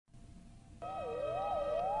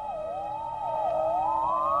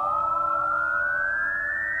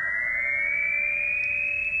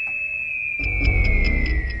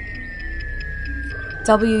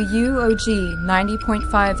WUOG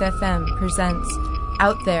 90.5 FM presents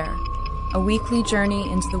Out There, a weekly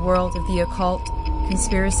journey into the world of the occult,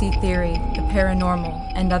 conspiracy theory, the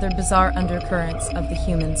paranormal, and other bizarre undercurrents of the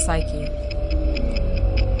human psyche.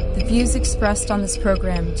 The views expressed on this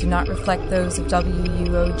program do not reflect those of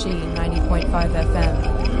WUOG 90.5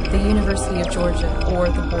 FM, the University of Georgia, or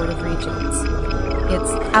the Board of Regents.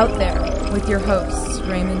 It's Out There with your hosts,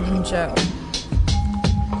 Raymond and Joe.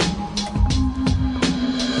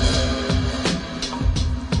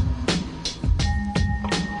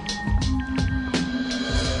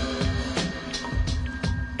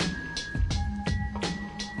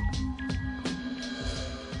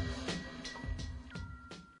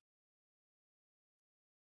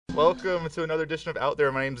 Welcome to another edition of Out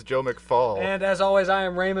There. My name's Joe McFall. And as always, I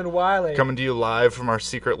am Raymond Wiley. Coming to you live from our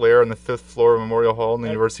secret lair on the 5th floor of Memorial Hall in the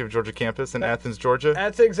University of Georgia campus in Athens, Georgia.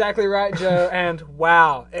 That's exactly right, Joe. And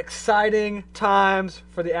wow, exciting times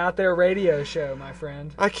for the Out There radio show, my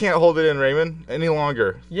friend. I can't hold it in, Raymond, any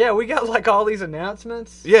longer. Yeah, we got like all these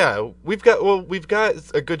announcements. Yeah, we've got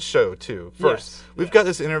a good show too. First, we've got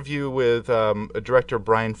this interview with a director,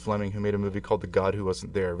 Brian Fleming, who made a movie called The God Who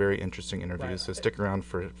Wasn't There. Very interesting interview, right. So stick around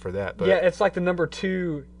for that. But yeah, it's like the number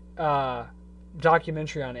 2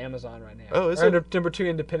 documentary on Amazon right now. Oh, is it? Number 2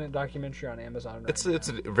 independent documentary on Amazon right now. It's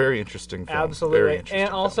a very interesting film. Absolutely. Very interesting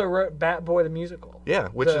and also wrote Bat Boy the musical. Yeah,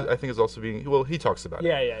 which I think is also being, he talks about it.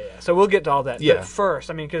 Yeah. So we'll get to all that. Yeah. But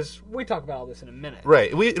first, because we talk about all this in a minute.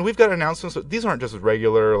 Right. We've got announcements. These aren't just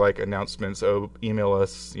regular, announcements. Oh, email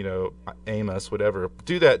us, aim us, whatever.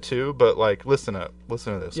 Do that too, but, listen up.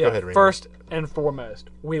 Listen to this. Yeah, Go ahead, Raymond. First and foremost,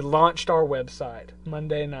 we launched our website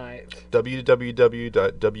Monday night.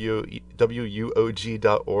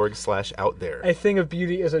 www.wuog.org/outthere. A thing of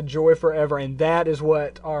beauty is a joy forever, and that is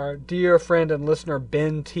what our dear friend and listener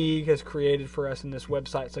Ben Teague has created for us in this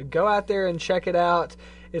website. So go out there and check it out.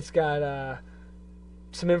 It's got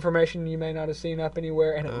some information you may not have seen up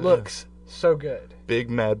anywhere, and it looks so good. Big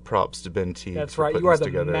mad props to Ben Teague. That's right. You are the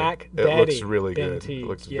together. Mac Daddy. It looks really Ben good. Teague. It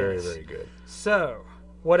looks yes. very, very good. So,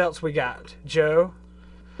 what else we got, Joe?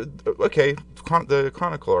 Okay, the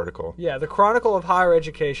Chronicle article. Yeah, the Chronicle of Higher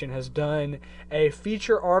Education has done a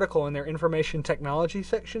feature article in their information technology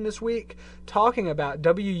section this week talking about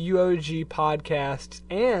WUOG podcasts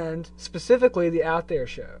and specifically the Out There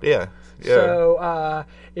show. Yeah. So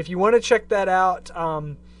if you want to check that out,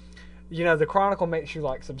 the Chronicle makes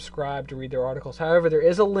you subscribe to read their articles. However, there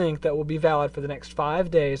is a link that will be valid for the next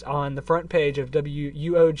 5 days on the front page of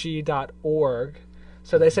WUOG.org.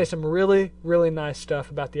 So they say some really, really nice stuff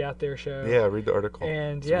about the Out There show. Yeah, read the article.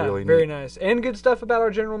 And it's really very neat. nice. And good stuff about our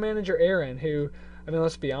general manager, Erin, who,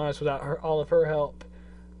 let's be honest, without all of her help,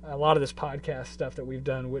 a lot of this podcast stuff that we've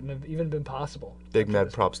done wouldn't have even been possible. Big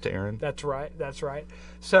mad props to Erin. That's right.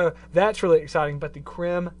 So that's really exciting, but the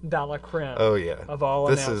creme de la creme of all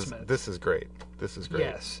announcements. This is great.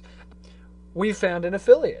 Yes. We found an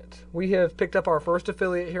affiliate. We have picked up our first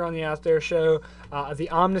affiliate here on the Out There show. The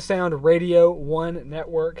Omnisound Radio 1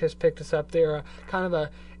 network has picked us up there, kind of a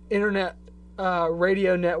internet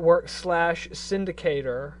radio network /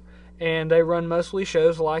 syndicator, and they run mostly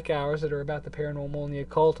shows like ours that are about the paranormal and the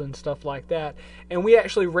occult and stuff like that. And we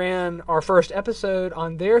actually ran our first episode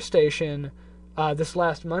on their station this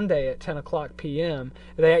last Monday at 10 o'clock p.m.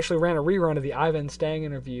 They actually ran a rerun of the Ivan Stang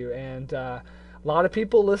interview, and a lot of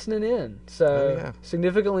people listening in. So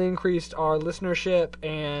significantly increased our listenership,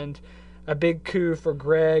 and a big coup for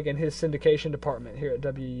Greg and his syndication department here at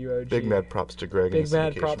WUOG. Big mad props to Greg. Big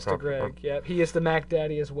mad props to Greg. Yep, he is the Mac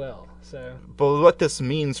Daddy as well. So, but what this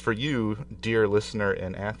means for you, dear listener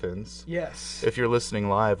in Athens, yes, if you're listening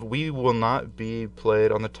live, we will not be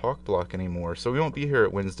played on the talk block anymore. So we won't be here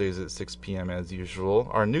at Wednesdays at 6 p.m. as usual.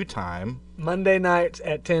 Our new time, Monday nights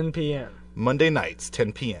at 10 p.m. Monday nights,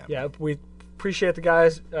 10 p.m. Yeah, we appreciate the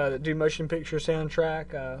guys that do motion picture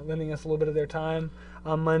soundtrack lending us a little bit of their time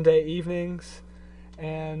on Monday evenings.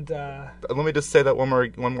 And let me just say that one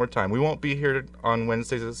more time. We won't be here on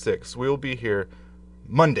Wednesdays at 6. We'll be here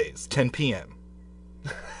Mondays, 10 p.m.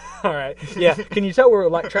 All right. Yeah. Can you tell we're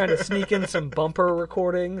trying to sneak in some bumper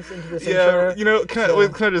recordings into this intro? Yeah. Can I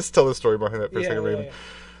just tell the story behind that for a second, Raymond? Yeah.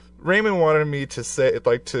 Raymond wanted me to say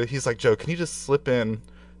he's like, Joe, can you just slip in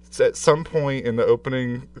at some point in the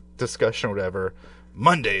opening discussion or whatever,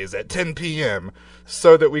 Mondays at 10 p.m.,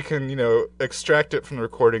 so that we can, extract it from the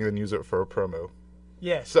recording and use it for a promo.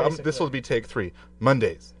 Yes. So this will be take 3.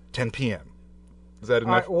 Mondays, 10 p.m. Is that enough?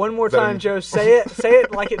 All right, one more time, Joe. Say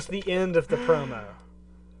it like it's the end of the promo.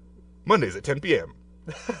 Mondays at 10 p.m.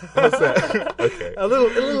 How's that? Okay. A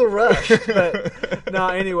little rushed, but no.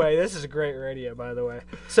 Anyway, this is great radio, by the way.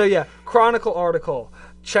 So yeah, Chronicle article.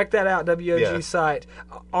 Check that out, WOG site.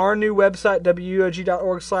 Our new website,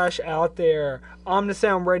 WOG.org/out there.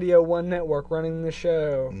 Omnisound Radio 1 Network running the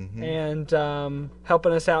show and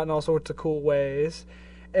helping us out in all sorts of cool ways.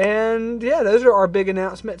 And yeah, those are our big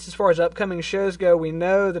announcements as far as upcoming shows go. We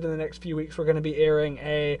know that in the next few weeks we're going to be airing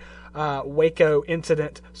a Waco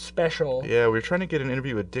incident special. Yeah, we were trying to get an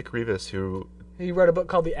interview with Dick Rivas, who... He wrote a book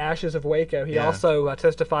called The Ashes of Waco. He also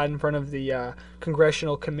testified in front of the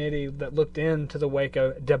congressional committee that looked into the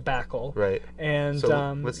Waco debacle. Right. And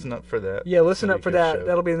so listen up for that. Yeah, listen up for that. Show.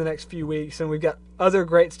 That'll be in the next few weeks. And we've got other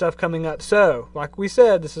great stuff coming up. So, like we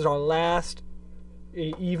said, this is our last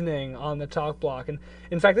evening on the Talk Block. And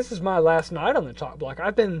in fact, this is my last night on the Talk Block.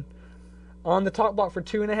 I've been on the Talk Block for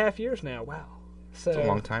 2.5 years now. Wow. So, it's a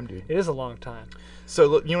long time, dude. It is a long time. So,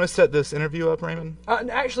 look, you want to set this interview up, Raymond?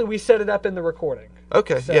 Actually, we set it up in the recording.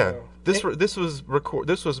 Okay, so, yeah. This was recorded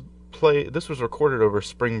over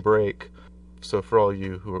spring break. So for all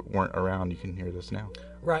you who weren't around, you can hear this now.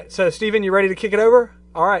 Right. So, Stephen, you ready to kick it over?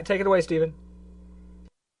 All right, take it away, Stephen.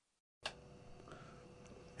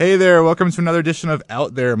 Hey there, welcome to another edition of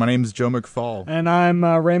Out There. My name is Joe McFall. And I'm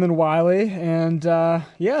Raymond Wiley. And the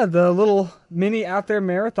little mini Out There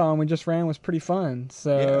marathon we just ran was pretty fun.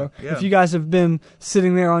 So if you guys have been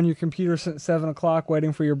sitting there on your computer since 7 o'clock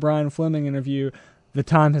waiting for your Brian Fleming interview, the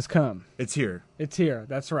time has come. It's here. It's here,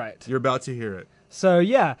 that's right. You're about to hear it. So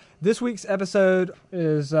yeah, this week's episode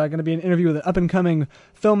is going to be an interview with an up-and-coming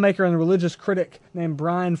filmmaker and religious critic named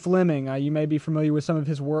Brian Fleming. You may be familiar with some of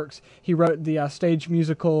his works. He wrote the stage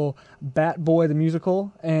musical Bat Boy the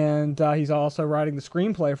Musical, and he's also writing the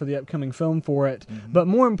screenplay for the upcoming film for it. Mm-hmm. But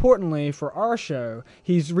more importantly, for our show,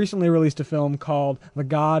 he's recently released a film called The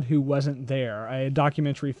God Who Wasn't There, a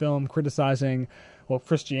documentary film criticizing,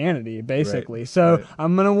 Christianity, basically. Right. So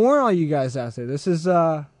I'm going to warn all you guys out there, this is,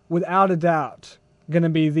 without a doubt, going to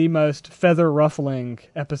be the most feather-ruffling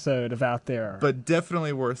episode of Out There. But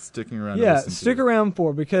definitely worth sticking around to listen to. Stick around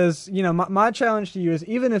for, because, my challenge to you is,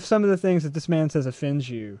 even if some of the things that this man says offends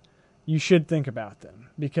you, you should think about them.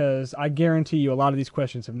 Because I guarantee you a lot of these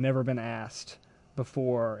questions have never been asked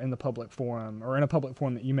before in the public forum, or in a public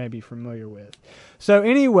forum that you may be familiar with. So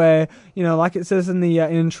anyway, like it says in the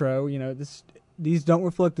intro, these don't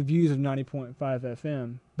reflect the views of 90.5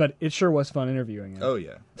 FM, but it sure was fun interviewing him. Oh,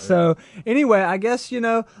 yeah. So, anyway, I guess,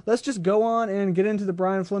 let's just go on and get into the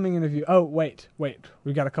Brian Fleming interview. Oh, wait.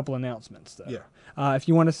 We've got a couple announcements, though. Yeah. If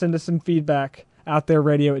you want to send us some feedback,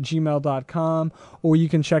 outthereRadio@gmail.com, or you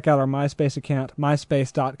can check out our MySpace account,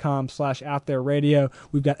 myspace.com/outthereRadio.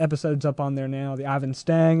 We've got episodes up on there now. The Ivan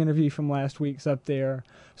Stang interview from last week's up there,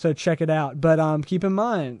 so check it out. But keep in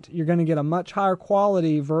mind, you're going to get a much higher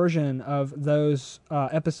quality version of those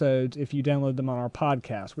episodes if you download them on our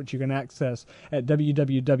podcast, which you can access at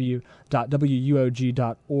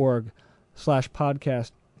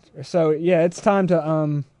www.wuog.org/podcast. So, yeah, it's time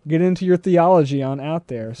to get into your theology on Out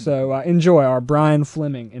There. So enjoy our Brian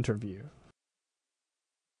Fleming interview.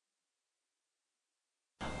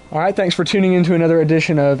 All right, thanks for tuning in to another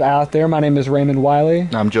edition of Out There. My name is Raymond Wiley.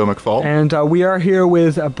 I'm Joe McFall. And we are here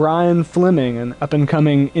with Brian Fleming, an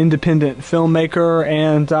up-and-coming independent filmmaker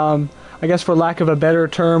and, I guess for lack of a better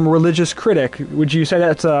term, religious critic. Would you say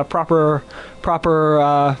that's a proper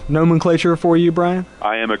nomenclature for you, Brian?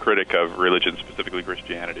 I am a critic of religion, specifically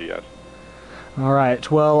Christianity, yes. All right.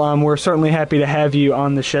 Well, we're certainly happy to have you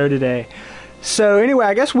on the show today. So anyway,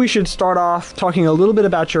 I guess we should start off talking a little bit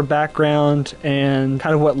about your background and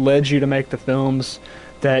kind of what led you to make the films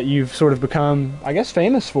that you've sort of become, I guess,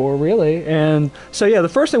 famous for, really. And so, yeah, the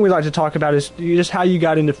first thing we'd like to talk about is just how you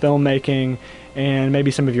got into filmmaking and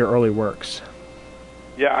maybe some of your early works.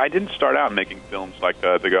 Yeah, I didn't start out making films like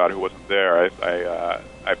The God Who Wasn't There. I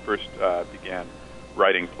first began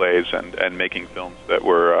writing plays and making films that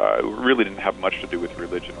were really didn't have much to do with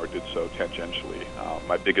religion or did so tangentially.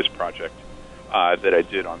 My biggest project that I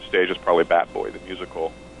did on stage was probably Bat Boy the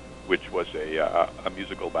Musical, which was a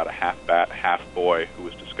musical about a half bat, half boy who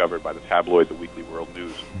was discovered by the tabloid The Weekly World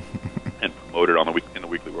News and promoted in the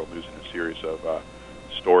Weekly World News in a series of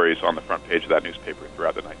stories on the front page of that newspaper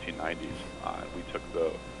throughout the 1990s. And we took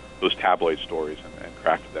those tabloid stories and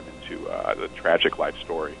crafted them into the tragic life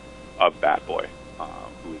story of Bat Boy,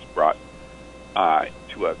 who was brought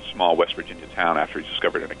to a small West Virginia town after he's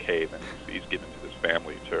discovered in a cave, and he's given to this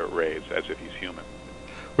family to raise as if he's human.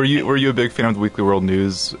 Were you a big fan of the Weekly World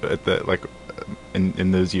News at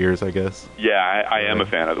in those years, I guess? Yeah, I am a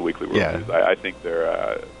fan of the Weekly World News. I think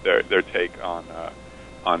their take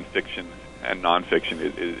on fiction and nonfiction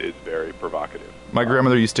is very provocative. My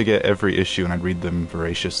grandmother used to get every issue, and I'd read them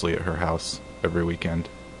voraciously at her house every weekend.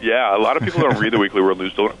 Yeah, a lot of people don't read the Weekly World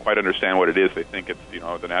News, don't quite understand what it is. They think it's,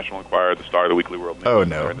 the National Enquirer, the Star, the Weekly World News. Oh,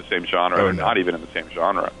 no. They're in the same genre. Oh, They're no. not even in the same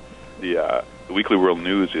genre. The Weekly World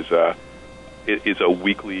News is a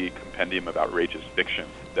weekly compendium of outrageous fiction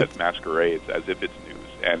that masquerades as if it's news.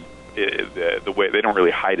 And the way they don't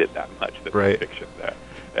really hide it that much that Right. it's fiction there.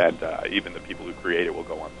 And even the people who create it will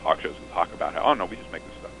go on talk shows and talk about how, oh, no, we just make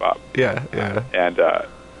this stuff up. Yeah, yeah. And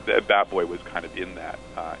Bat Boy was kind of in that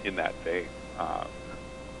vein.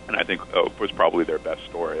 And I think was probably their best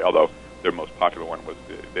story, although their most popular one was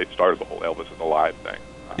they started the whole Elvis is Alive thing,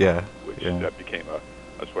 which became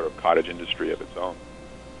a sort of cottage industry of its own,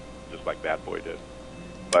 just like Bat Boy did.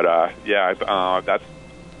 But that's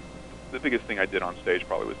the biggest thing I did on stage.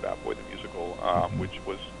 Probably was Bat Boy the musical, which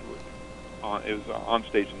was on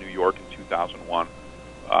stage in New York in 2001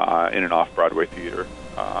 in an off-Broadway theater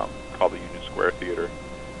called the Union Square Theater,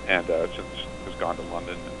 and since has gone to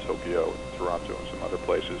London and Tokyo and Toronto and some other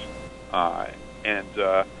places.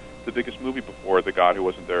 The biggest movie before The God Who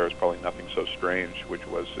Wasn't There is probably Nothing So Strange, which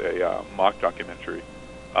was a mock documentary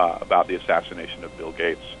about the assassination of Bill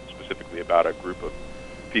Gates, specifically about a group of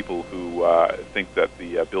people who think that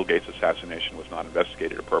the Bill Gates assassination was not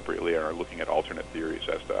investigated appropriately and are looking at alternate theories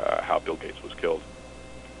as to how Bill Gates was killed.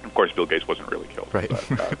 Of course, Bill Gates wasn't really killed, Right.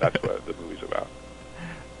 but that's what the movie's about.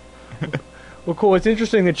 Well, cool. It's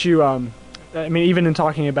interesting that you, even in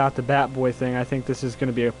talking about the Bat Boy thing, I think this is going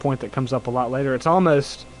to be a point that comes up a lot later. It's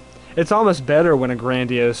almost better when a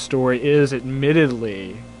grandiose story is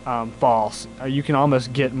admittedly false. You can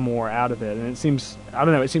almost get more out of it, and it seems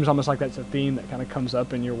almost like that's a theme that kind of comes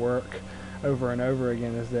up in your work over and over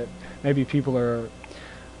again, is that maybe people are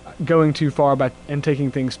going too far and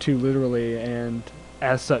taking things too literally, and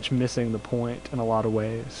as such missing the point in a lot of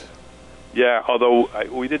ways. Yeah, although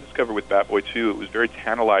we did discover with Bat Boy 2, it was very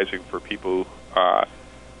tantalizing for people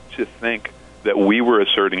to think that we were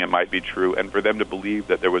asserting it might be true, and for them to believe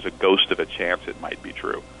that there was a ghost of a chance it might be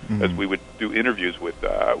true. Mm-hmm. As we would do interviews with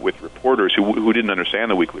reporters who didn't understand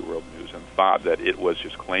the Weekly World News and thought that it was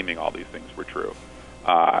just claiming all these things were true,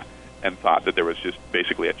 and thought that there was just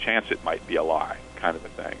basically a chance it might be a lie, kind of a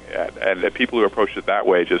thing. And the people who approached it that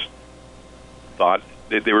way just thought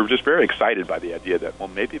they were just very excited by the idea that, well,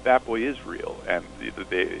 maybe Bat Boy is real, and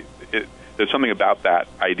there's something about that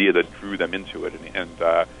idea that drew them into it,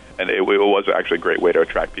 and it was actually a great way to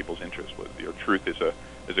attract people's interest. Truth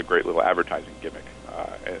is a great little advertising gimmick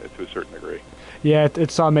to a certain degree. Yeah,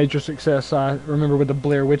 it saw major success. I remember with the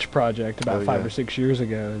Blair Witch Project about 5 or 6 years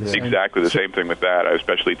ago. Yeah. Exactly the same thing with that.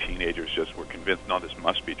 Especially teenagers just were convinced, no, this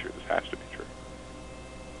must be true. This has to be true.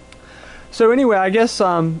 So anyway, I guess.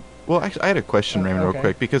 Well, actually, I had a question, Raymond, real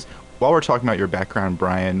quick, because while we're talking about your background,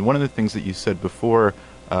 Brian, one of the things that you said before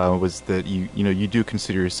was that you do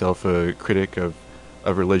consider yourself a critic of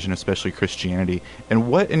religion, especially Christianity. And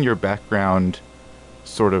what in your background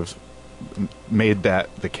sort of made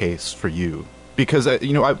that the case for you? Because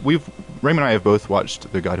Raymond and I have both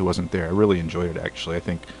watched The God Who Wasn't There. I really enjoyed it, actually. I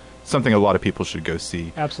think something a lot of people should go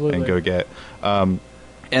see. Absolutely. And go get.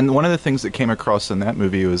 And one of the things that came across in that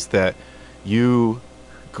movie was that you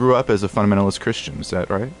grew up as a fundamentalist Christian. Is that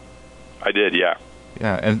right? I did, yeah.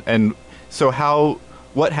 Yeah, and so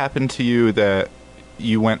what happened to you that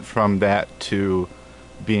you went from that to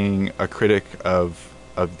being a critic of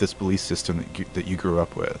this belief system that you grew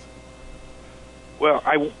up with? Well,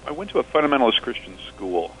 I went to a fundamentalist Christian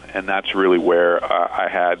school, and that's really where I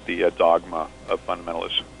had the dogma of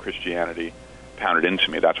fundamentalist Christianity pounded into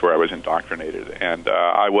me. That's where I was indoctrinated, and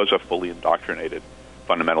I was a fully indoctrinated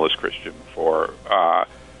fundamentalist Christian for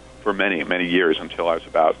many, many years until I was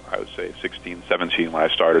about, I would say, 16, 17, when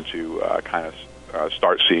I started to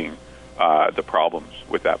start seeing the problems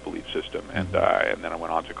with that belief system, and then I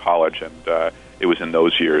went on to college, and it was in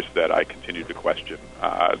those years that I continued to question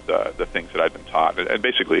the things that I'd been taught, and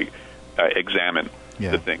basically examine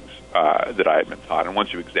the things that I had been taught. And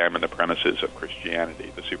once you examine the premises of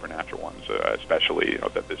Christianity, the supernatural ones, especially,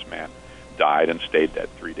 that this man died and stayed dead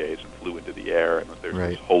 3 days and flew into the air, and that there's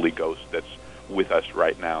this Holy Ghost that's with us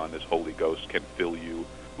right now, and this Holy Ghost can fill you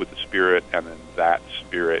with the Spirit, and then that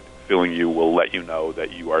Spirit filling you will let you know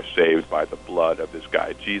that you are saved by the blood of this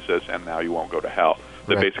guy Jesus, and now you won't go to hell.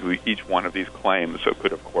 That basically each one of these claims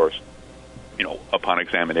could, of course, upon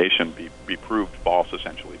examination be proved false,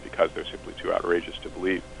 essentially, because they're simply too outrageous to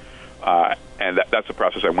believe. And that's the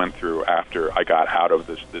process I went through after I got out of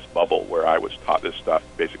this bubble where I was taught this stuff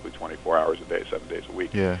basically 24 hours a day, 7 days a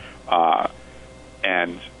week. Yeah.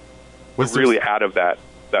 And really out of that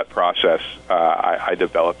process, I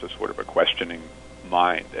developed a sort of a questioning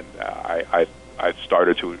mind, and I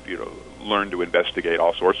started to learned to investigate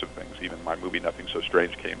all sorts of things. Even my movie Nothing So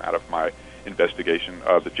Strange came out of my investigation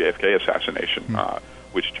of the JFK assassination,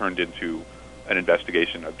 which turned into an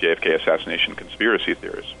investigation of JFK assassination conspiracy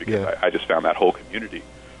theorists, because I just found that whole community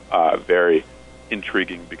very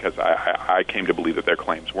intriguing, because I came to believe that their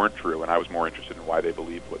claims weren't true, and I was more interested in why they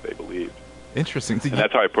believed what they believed. Interesting. And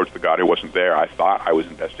that's how I approached the God Who Wasn't There. I thought I was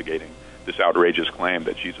investigating this outrageous claim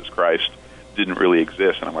that Jesus Christ didn't really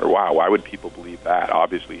exist, and I wondered, wow, why would people believe that?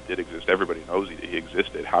 Obviously he did exist. Everybody knows he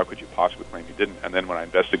existed. How could you possibly claim he didn't? And then when I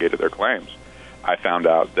investigated their claims, I found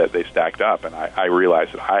out that they stacked up, and I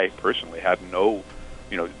realized that I personally had no,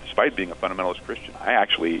 despite being a fundamentalist Christian, I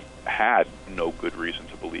actually had no good reason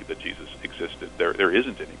to believe that Jesus existed. There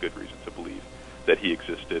isn't any good reason to believe that he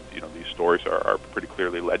existed. These stories are pretty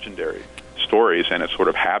clearly legendary stories, and it's sort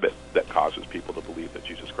of habit that causes people to believe that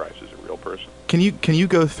Jesus Christ is a real person. Can you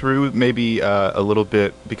go through maybe a little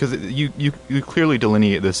bit, because you clearly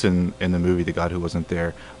delineate this in the movie The God Who Wasn't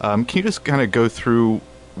There. Can you just kind of go through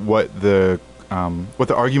what the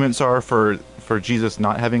arguments are for Jesus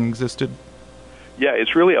not having existed? Yeah,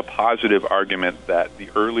 it's really a positive argument that the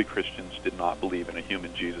early Christians did not believe in a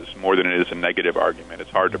human Jesus, more than it is a negative argument.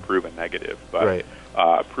 It's hard to prove a negative, but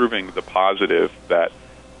proving the positive that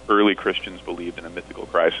early Christians believed in a mythical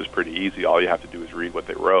Christ is pretty easy. All you have to do is read what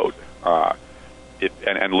they wrote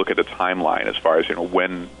and look at the timeline as far as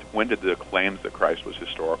when did the claims that Christ was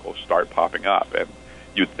historical start popping up. And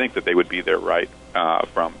you'd think that they would be there right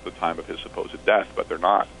from the time of his supposed death, but they're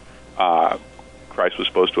not. Christ was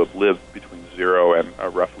supposed to have lived between 0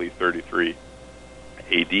 and roughly 33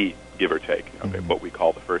 A.D., give or take, what we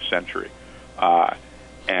call the first century.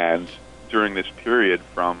 And during this period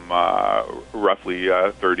from roughly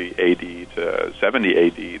 30 A.D. to 70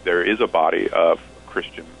 A.D., there is a body of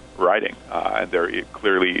Christian writing, and there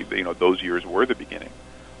clearly, those years were the beginning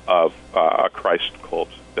of a Christ cult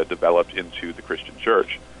that developed into the Christian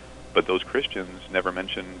church. But those Christians never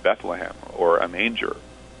mentioned Bethlehem or a manger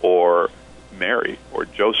or Mary or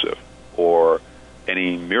Joseph or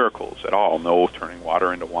any miracles at all, no turning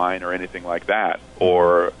water into wine or anything like that,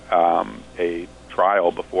 or a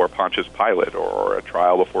trial before Pontius Pilate, or a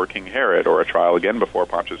trial before King Herod, or a trial again before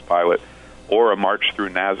Pontius Pilate, or a march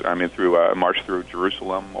through a march through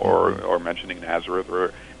Jerusalem, or mentioning Nazareth,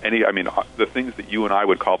 or the things that you and I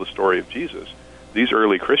would call the story of Jesus. These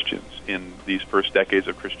early Christians in these first decades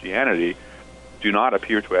of Christianity do not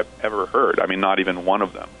appear to have ever heard. Not even one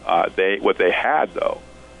of them. What they had, though,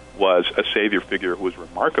 was a Savior figure who was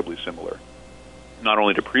remarkably similar, not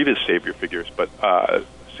only to previous Savior figures, but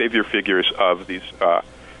Savior figures of these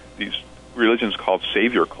religions called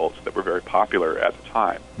Savior cults that were very popular at the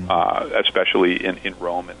time, especially in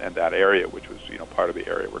Rome and that area, which was part of the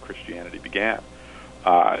area where Christianity began.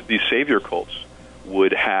 These Savior cults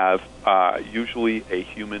would have usually a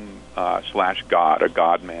human / God, a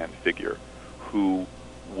God-man figure, who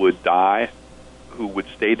would die, who would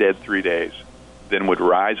stay dead 3 days, then would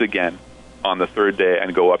rise again on the third day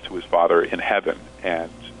and go up to his Father in heaven.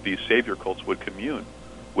 And these Savior cults would commune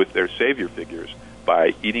with their Savior figures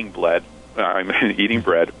by eating bread,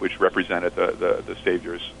 which represented the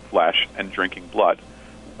Savior's flesh, and drinking blood,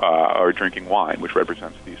 or drinking wine, which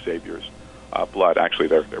represents these Saviors' blood. Actually,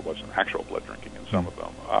 there was some actual blood drinking in some of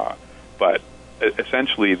them. But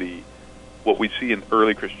essentially, what we see in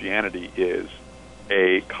early Christianity is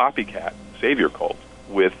a copycat Savior cult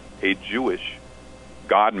with a Jewish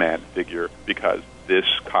God-man figure, because this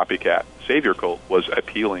copycat Savior cult was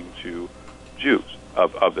appealing to Jews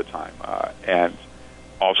of the time, and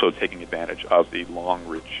also taking advantage of the long,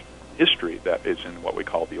 rich history that is in what we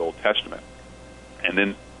call the Old Testament. And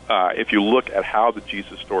then if you look at how the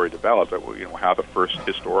Jesus story developed, how the first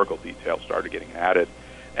historical details started getting added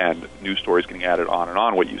and new stories getting added on and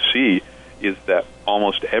on, what you see is that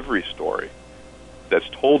almost every story that's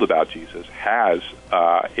told about Jesus has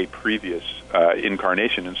a previous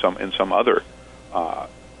incarnation in some other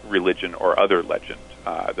religion or other legend.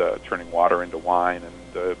 The turning water into wine, and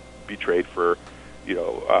the betrayed for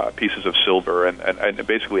pieces of silver, and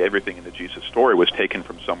basically everything in the Jesus story was taken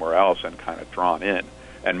from somewhere else and kind of drawn in.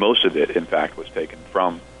 And most of it, in fact, was taken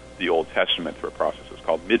from the Old Testament through a process that's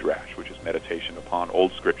called midrash, which is meditation upon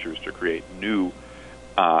old scriptures to create new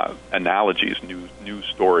analogies, new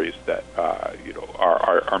stories that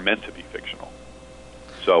are meant to be fictional.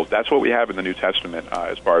 So that's what we have in the New Testament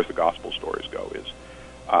as far as the gospel stories go, is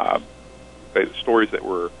stories that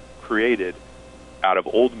were created out of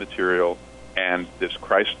old material and this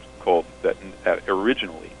Christ cult that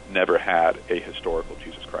originally never had a historical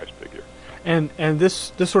Jesus Christ figure. And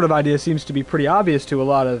this sort of idea seems to be pretty obvious to a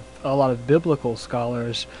lot of biblical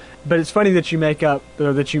scholars, but it's funny that you make up,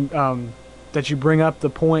 or that you that you bring up the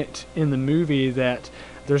point in the movie that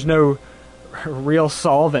there's no real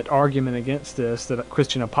solvent argument against this that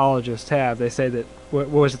Christian apologists have. They say that what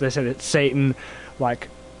was it? They said that Satan like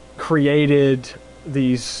created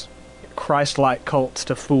these Christ-like cults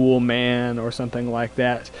to fool man or something like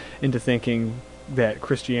that into thinking that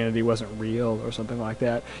Christianity wasn't real or something like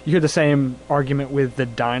that. You hear the same argument with the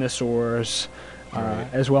dinosaurs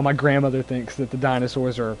as well. My grandmother thinks that the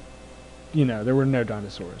dinosaurs are, there were no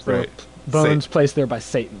dinosaurs. They were bones placed there by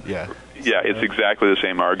Satan. Yeah, it's exactly the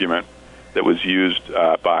same argument that was used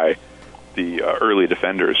by the early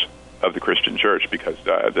defenders of the Christian church, because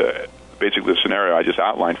basically the scenario I just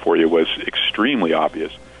outlined for you was extremely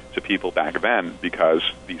obvious to people back then, because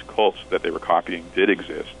these cults that they were copying did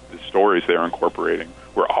exist. The stories they were incorporating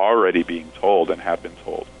were already being told and had been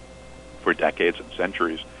told for decades and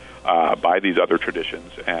centuries by these other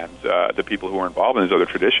traditions, and the people who were involved in these other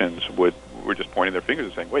traditions were just pointing their fingers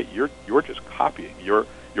and saying, "Wait, you're just copying. Your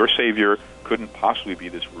Savior couldn't possibly be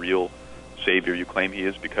this real Savior you claim he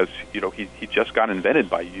is, because he just got invented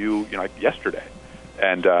by you yesterday."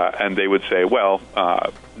 And they would say, "Well,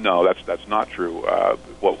 no, that's not true.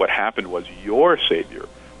 What happened was your Savior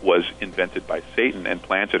was invented by Satan and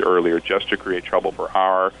planted earlier just to create trouble for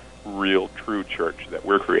our real, true church that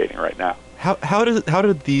we're creating right now." How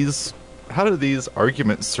do these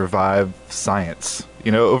arguments survive science?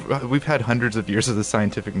 We've had hundreds of years of the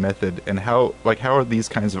scientific method, and how are these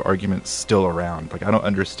kinds of arguments still around? I don't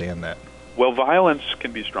understand that. Well, violence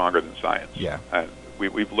can be stronger than science. Yeah,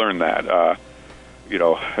 we've learned that.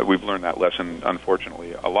 We've learned that lesson,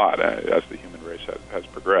 unfortunately, a lot as the human race has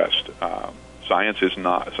progressed. Science is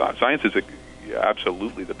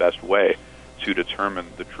absolutely the best way to determine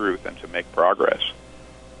the truth and to make progress,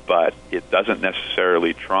 but it doesn't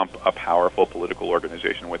necessarily trump a powerful political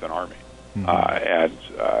organization with an army. Mm-hmm. And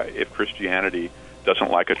if Christianity doesn't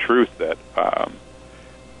like a truth that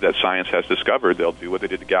science has discovered, they'll do what they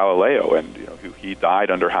did to Galileo, and he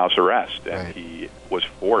died under house arrest, and he was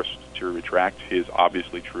forced to retract his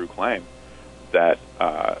obviously true claim that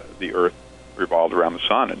the Earth revolved around the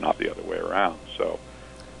sun and not the other way around. So,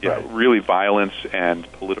 really, violence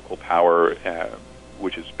and political power,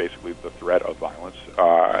 which is basically the threat of violence,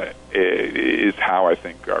 is how I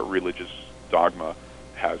think religious dogma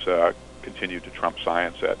has continued to trump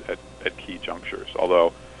science at key junctures.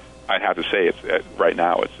 Although I'd have to say, right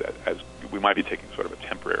now as we might be taking sort of a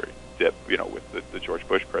temporary dip, with the George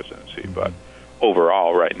Bush presidency, mm-hmm. but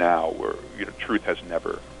overall, right now, truth has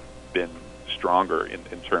never been stronger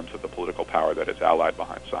in terms of the political power that is allied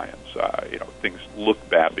behind science. Things look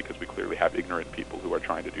bad because we clearly have ignorant people who are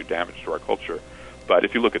trying to do damage to our culture. But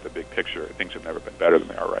if you look at the big picture, things have never been better than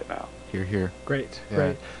they are right now. Here. Great.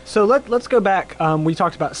 So let's go back. We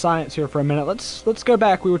talked about science here for a minute. Let's go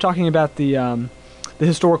back. We were talking about the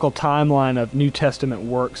historical timeline of New Testament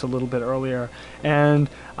works a little bit earlier, and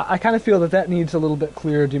I kind of feel that needs a little bit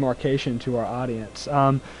clearer demarcation to our audience.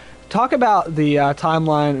 Talk about the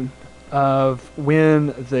timeline of when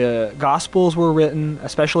the Gospels were written,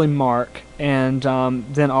 especially Mark, and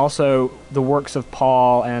then also the works of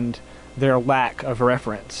Paul and their lack of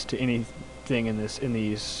reference to anything in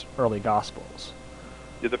these early Gospels.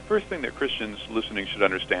 Yeah, the first thing that Christians listening should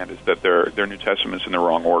understand is that their New Testament's in the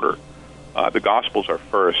wrong order. The Gospels are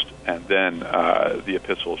first, and then the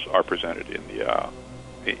epistles are presented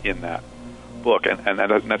in that book, and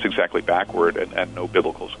that's exactly backward, and no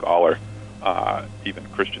biblical scholar, even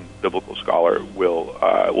Christian biblical scholar,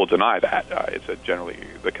 will deny that. It's generally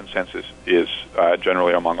the consensus is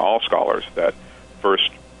generally among all scholars that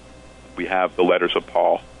first we have the letters of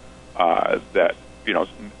Paul, that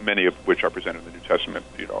many of which are presented in the New Testament.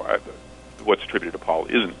 What's attributed to Paul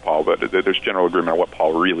isn't Paul, but there's general agreement on what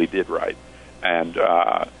Paul really did write. And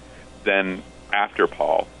then after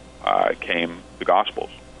Paul came the Gospels.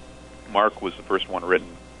 Mark was the first one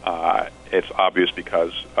written. It's obvious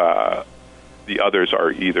because the others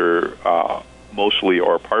are either mostly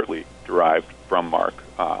or partly derived from Mark.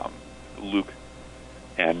 Luke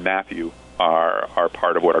and Matthew are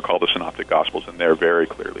part of what are called the Synoptic Gospels, and they're very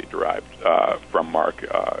clearly derived from Mark,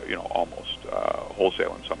 almost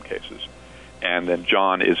wholesale in some cases. And then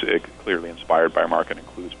John is clearly inspired by Mark and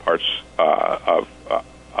includes parts of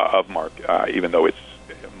Mark, even though it's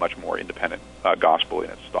a much more independent gospel in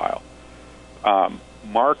its style.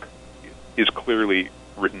 Mark is clearly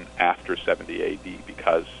written after 70 A.D.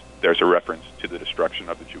 because there's a reference to the destruction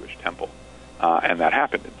of the Jewish temple, and that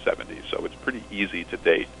happened in 70. So it's pretty easy to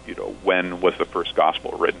date. When was the first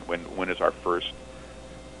gospel written? When is our first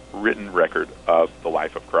written record of the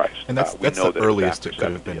life of Christ? And that's the earliest it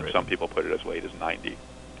could have been written. Some people put it as late as 90,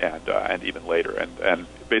 and even later, and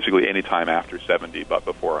basically any time after 70 but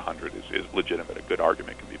before 100 is legitimate. A good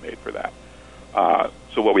argument can be made for that.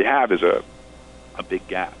 So what we have is a big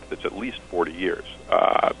gap that's at least 40 years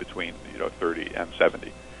between 30 and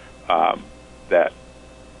 70 that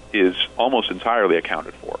is almost entirely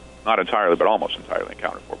accounted for. Not entirely, but almost entirely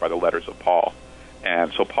accounted for by the letters of Paul.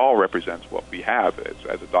 And so Paul represents what we have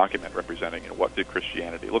as a document representing what did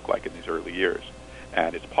Christianity look like in these early years.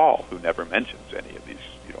 And it's Paul who never mentions any of these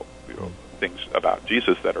things about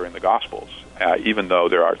Jesus that are in the Gospels, even though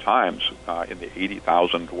there are times in the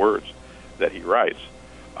 80,000 words that he writes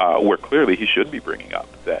where clearly he should be bringing up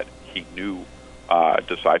that he knew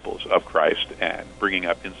disciples of Christ and bringing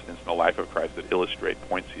up incidents in the life of Christ that illustrate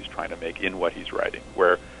points he's trying to make in what he's writing,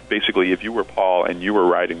 where basically if you were Paul and you were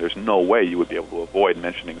writing, there's no way you would be able to avoid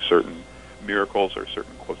mentioning certain miracles or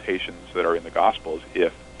certain quotations that are in the Gospels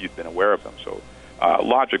if you'd been aware of them. So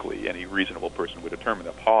logically, any reasonable person would determine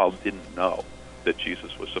that Paul didn't know that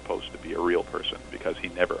Jesus was supposed to be a real person because he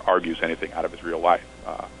never argues anything out of his real life.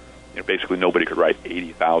 Basically nobody could write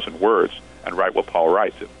 80,000 words and write what Paul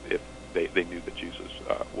writes if they knew that Jesus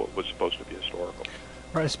was supposed to be historical.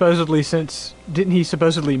 Right, supposedly, didn't he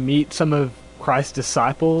supposedly meet some of Christ's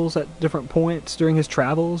disciples at different points during his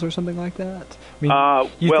travels or something like that?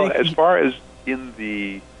 As far as in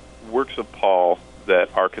the works of Paul that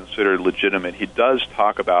are considered legitimate, he does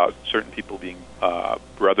talk about certain people being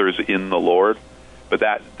brothers in the Lord, but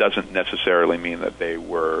that doesn't necessarily mean that they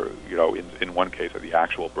were, in one case, the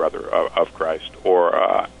actual brother of Christ or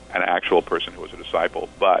an actual person who was a disciple.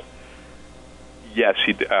 But yes,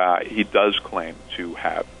 he does claim to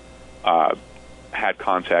have had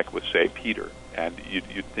contact with, say, Peter, and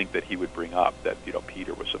you'd think that he would bring up that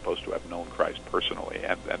Peter was supposed to have known Christ personally,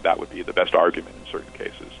 and that would be the best argument in certain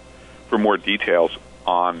cases. For more details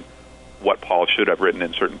on what Paul should have written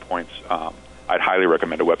in certain points, I'd highly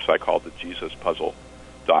recommend a website called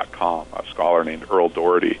thejesuspuzzle.com. A scholar named Earl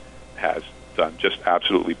Doherty has done just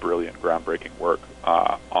absolutely brilliant, groundbreaking work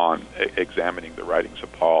on examining the writings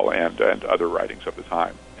of Paul and other writings of the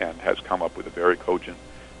time, and has come up with a very cogent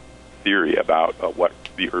theory about what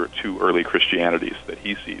the two early Christianities that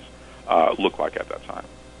he sees look like at that time.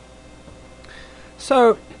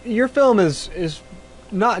 So your film is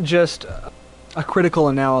not just a critical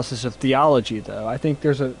analysis of theology, though. I think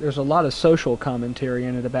there's a lot of social commentary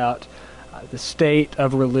in it about the state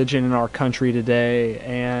of religion in our country today,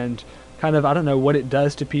 and kind of, I don't know, what it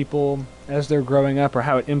does to people as they're growing up, or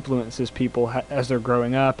how it influences people as they're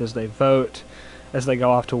growing up, as they vote, as they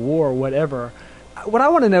go off to war, whatever. What I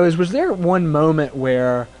want to know is, was there one moment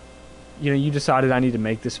where, you decided I need to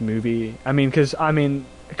make this movie? I mean, because,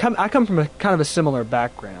 I come from a kind of a similar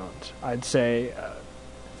background. I'd say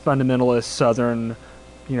fundamentalist, Southern,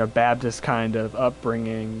 Baptist kind of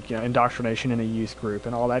upbringing, indoctrination in a youth group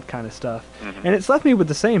and all that kind of stuff. Mm-hmm. And it's left me with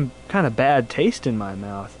the same kind of bad taste in my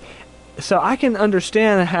mouth. So I can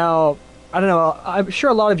understand how, I don't know, I'm sure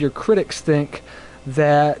a lot of your critics think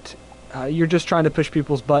that you're just trying to push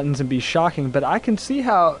people's buttons and be shocking, but I can see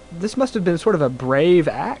how this must have been sort of a brave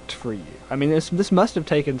act for you. I mean, this must have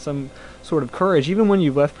taken some sort of courage, even when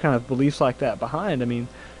you left kind of beliefs like that behind. I mean,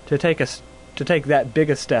 to take that big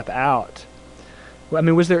a step out. I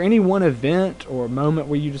mean, was there any one event or moment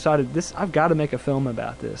where you decided, I've got to make a film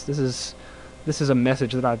about this. This is a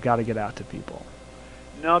message that I've got to get out to people?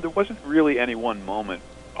 No, there wasn't really any one moment,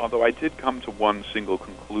 although I did come to one single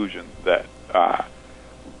conclusion that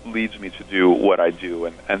leads me to do what I do,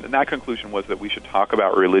 and that conclusion was that we should talk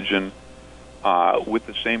about religion with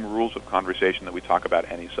the same rules of conversation that we talk about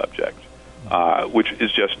any subject, which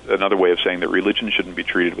is just another way of saying that religion shouldn't be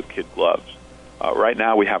treated with kid gloves. Right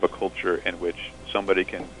now we have a culture in which somebody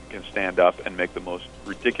can stand up and make the most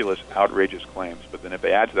ridiculous, outrageous claims, but then if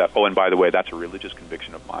they add to that, oh, and by the way, that's a religious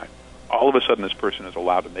conviction of mine, all of a sudden this person is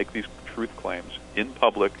allowed to make these truth claims in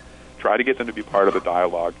public, try to get them to be part of the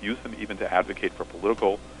dialogue, use them even to advocate for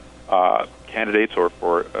political candidates or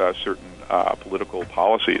for certain political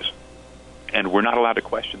policies. And we're not allowed to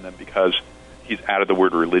question them because he's added the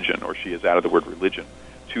word religion or she has added the word religion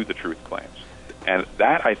to the truth claims. And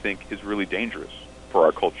that, I think, is really dangerous for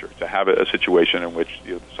our culture, to have a situation in which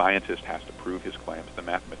the scientist has to prove his claims, the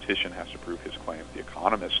mathematician has to prove his claims, the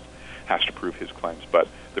economist has to prove his claims, but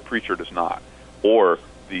the preacher does not. Or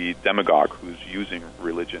the demagogue who's using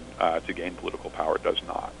religion to gain political power does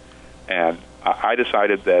not. And I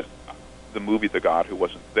decided that the movie The God Who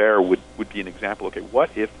Wasn't There would be an example. Okay,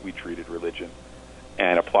 what if we treated religion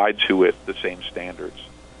and applied to it the same standards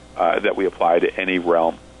that we apply to any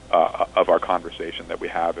realm of our conversation that we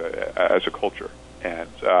have as a culture? And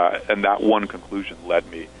that one conclusion led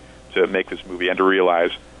me to make this movie and to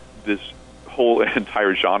realize this whole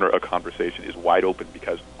entire genre of conversation is wide open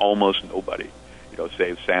because almost nobody,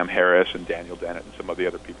 save Sam Harris and Daniel Dennett and some of the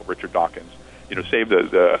other people, Richard Dawkins, save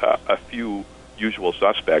a few usual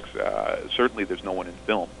suspects, certainly there's no one in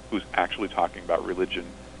film who's actually talking about religion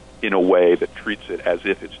in a way that treats it as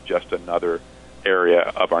if it's just another area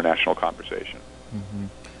of our national conversation. Mm-hmm.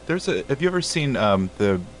 Have you ever seen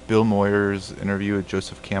the Bill Moyers interview with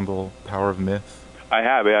Joseph Campbell, Power of Myth? I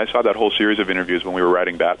have. I saw that whole series of interviews when we were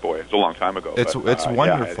writing Bat Boy. It's a long time ago. It's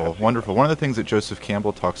wonderful, wonderful. One of the things that Joseph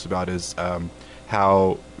Campbell talks about is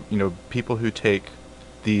how people who take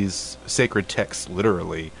these sacred texts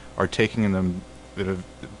literally are taking them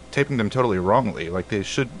totally wrongly. Like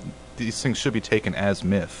these things should be taken as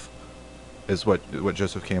myth, is what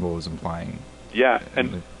Joseph Campbell was implying. Yeah,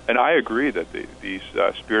 and I agree that these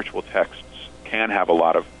spiritual texts can have a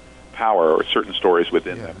lot of power, or certain stories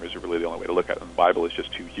within them is really the only way to look at them. The Bible is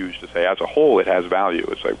just too huge to say. As a whole, it has value.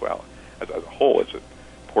 It's like, well, as a whole, it's a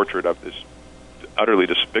portrait of this utterly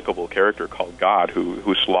despicable character called God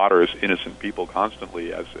who slaughters innocent people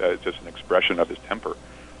constantly as just an expression of his temper.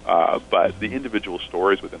 But the individual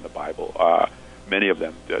stories within the Bible, many of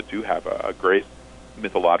them do have a great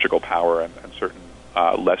mythological power and certain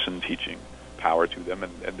lesson-teaching power to them,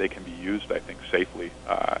 and they can be used, I think, safely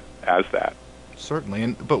as that.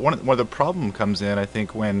 Certainly, but one of the problem comes in, I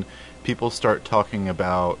think, when people start talking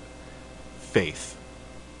about faith,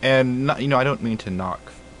 and I don't mean to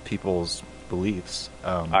knock people's beliefs.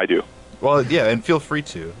 I do. Well, yeah, and feel free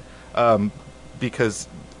to, because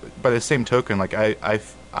by the same token, like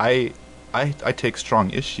I take strong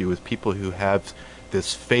issue with people who have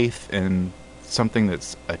this faith in something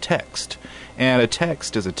that's a text. And a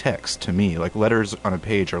text is a text to me. Like letters on a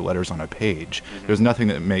page are letters on a page. Mm-hmm. There's nothing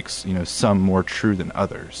that makes some more true than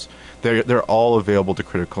others. They're all available to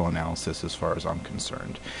critical analysis as far as I'm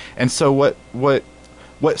concerned. And so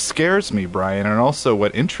what scares me, Brian, and also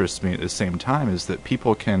what interests me at the same time is that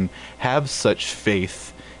people can have such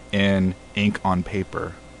faith in ink on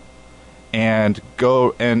paper and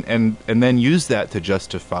go and then use that to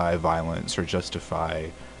justify violence or justify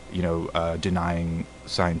denying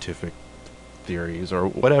scientific theories or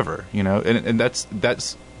whatever, and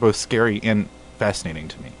that's both scary and fascinating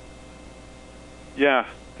to me. Yeah,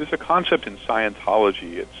 there's a concept in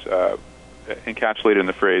Scientology. It's encapsulated in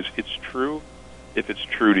the phrase, it's true if it's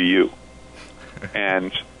true to you.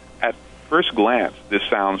 And at first glance, this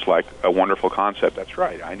sounds like a wonderful concept. That's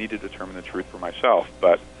right. I need to determine the truth for myself.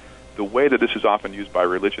 But the way that this is often used by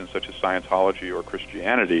religions such as Scientology or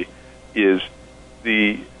Christianity is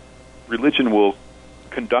the religion will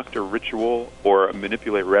conduct a ritual or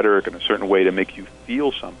manipulate rhetoric in a certain way to make you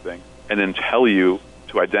feel something and then tell you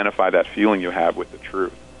to identify that feeling you have with the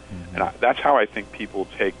truth. Mm-hmm. And that's how I think people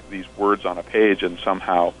take these words on a page and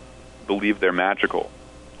somehow believe they're magical.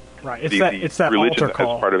 Right. It's that religion, altar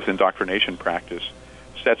call. as part of its indoctrination practice,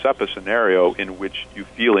 sets up a scenario in which you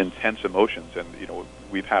feel intense emotions. And,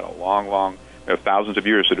 we've had a long, thousands of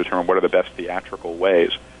years to determine what are the best theatrical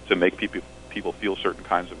ways to make people feel certain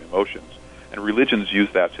kinds of emotions. And religions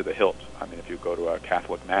use that to the hilt. I mean, if you go to a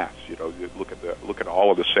Catholic Mass, you look at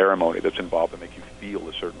all of the ceremony that's involved to make you feel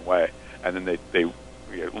a certain way. And then they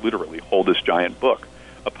literally hold this giant book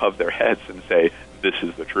above their heads and say, this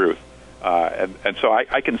is the truth. And so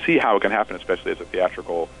I can see how it can happen, especially as a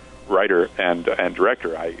theatrical writer and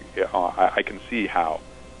director. I can see how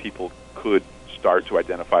people could start to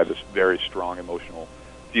identify this very strong emotional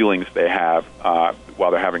feelings they have while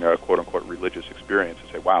they're having a quote-unquote religious experience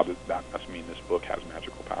and say, wow, that must mean this book has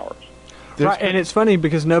magical powers. Right, and it's funny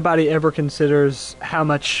because nobody ever considers how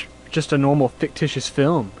much just a normal fictitious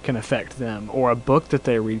film can affect them, or a book that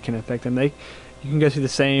they read can affect them. You can go through the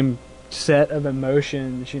same set of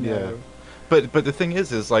emotions, Yeah. But the thing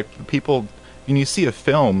is like people, when you see a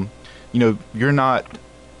film, you're not,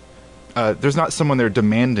 there's not someone there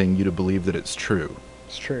demanding you to believe that it's true.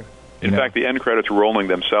 It's true. In fact, the end credits rolling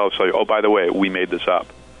themselves say, oh, by the way, we made this up.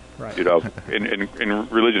 Right. In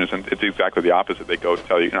religion, it's exactly the opposite. They go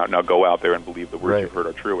tell you, now go out there and believe the words Right. you've heard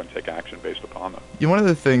are true and take action based upon them. One of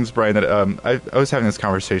the things, Brian, that I was having this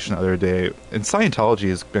conversation the other day, and Scientology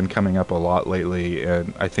has been coming up a lot lately,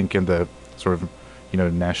 and I think in the sort of,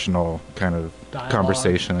 national kind of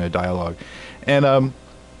conversation and dialogue. And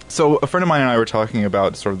so a friend of mine and I were talking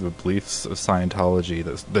about sort of the beliefs of Scientology,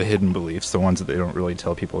 the hidden beliefs, the ones that they don't really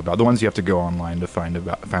tell people about, the ones you have to go online to find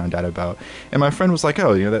out about. And my friend was like,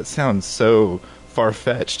 oh, that sounds so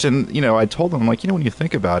far-fetched. And, I told him, like, when you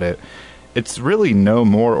think about it, it's really no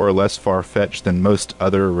more or less far-fetched than most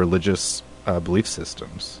other religious belief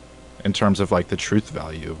systems in terms of, like, the truth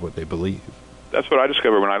value of what they believe. That's what I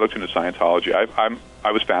discovered when I looked into Scientology.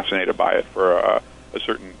 I was fascinated by it for a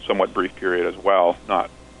certain somewhat brief period as well, not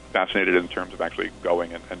fascinated in terms of actually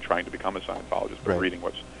going and trying to become a Scientologist, but reading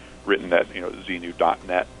what's written at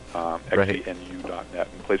xenu.net, xenu.net,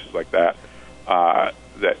 and places like that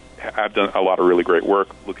that have done a lot of really great work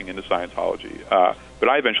looking into Scientology. But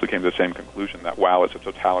I eventually came to the same conclusion that while it's a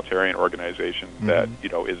totalitarian organization that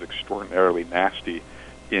is extraordinarily nasty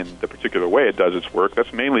in the particular way it does its work,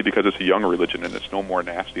 that's mainly because it's a young religion and it's no more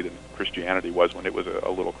nasty than Christianity was when it was a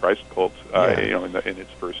little Christ cult, in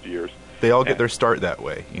its first years. They all get their start that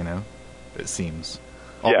way, it seems.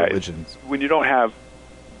 All religions. When you don't have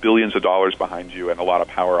billions of dollars behind you and a lot of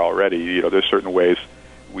power already, there's certain ways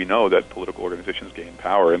we know that political organizations gain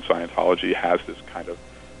power, and Scientology has this kind of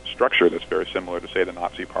structure that's very similar to, say, the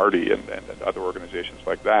Nazi Party and other organizations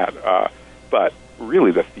like that. But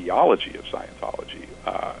really the theology of Scientology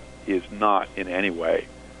is not in any way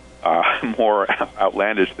more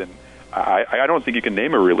outlandish than I don't think you can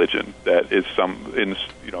name a religion that is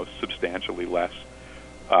substantially less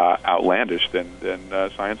outlandish than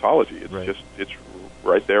Scientology. It's it's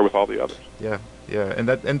right there with all the others. Yeah, and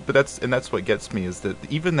that's what gets me, is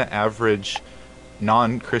that even the average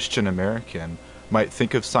non-Christian American might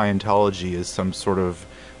think of Scientology as some sort of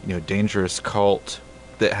dangerous cult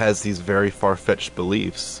that has these very far-fetched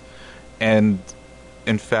beliefs, and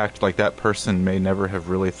in fact, like, that person may never have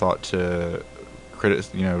really thought to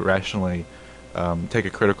rationally take a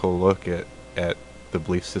critical look at the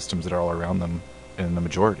belief systems that are all around them in the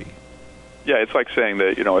majority. Yeah, it's like saying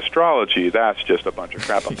that astrology, that's just a bunch of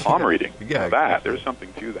crap. I'm palm reading. Yeah, exactly. There's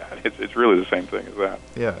something to that. It's really the same thing as that.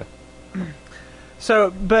 Yeah.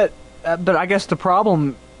 So, but I guess the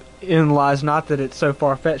problem lies not that it's so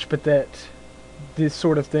far-fetched, but that this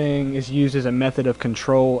sort of thing is used as a method of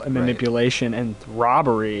control and manipulation and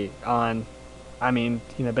robbery on,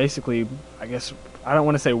 basically, I guess, I don't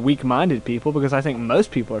want to say weak-minded people, because I think most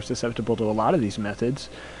people are susceptible to a lot of these methods.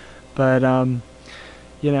 But,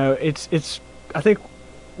 it's. I think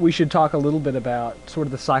we should talk a little bit about sort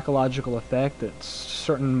of the psychological effect that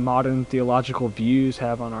certain modern theological views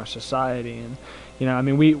have on our society. And,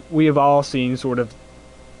 we have all seen sort of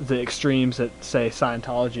the extremes that, say,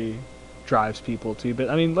 Scientology drives people to. But,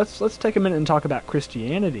 let's take a minute and talk about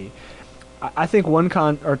Christianity. I think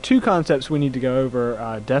two concepts we need to go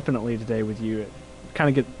over definitely today with you,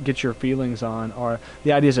 kind of get your feelings on, are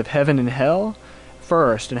the ideas of heaven and hell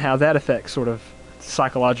first, and how that affects sort of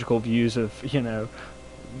psychological views of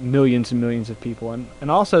millions and millions of people,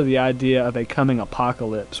 and also the idea of a coming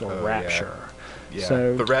apocalypse or rapture. Yeah.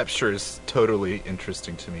 So the rapture is totally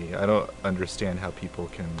interesting to me. I don't understand how people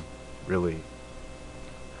can really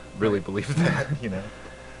believe that.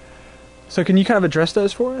 So can you kind of address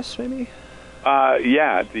those for us, maybe?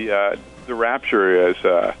 The rapture is.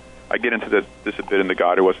 I get into this a bit in The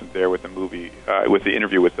God Who Wasn't There with the movie, with the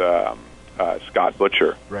interview with Scott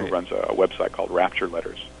Butcher, who runs a website called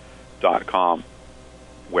RaptureLetters.com,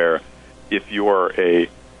 where if you're a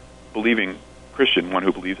believing Christian, one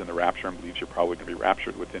who believes in the rapture and believes you're probably going to be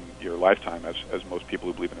raptured within your lifetime, as most people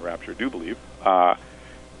who believe in the rapture do believe,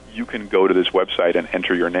 you can go to this website and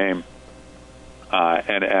enter your name,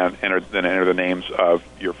 and enter the names of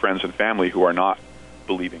your friends and family who are not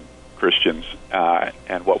believing Christians,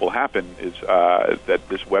 and what will happen is that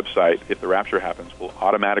this website, if the rapture happens, will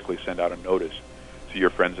automatically send out a notice to your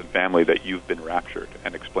friends and family that you've been raptured,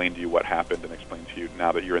 and explain to you what happened, and explain to you,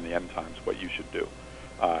 now that you're in the end times, what you should do.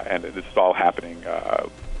 And this is all happening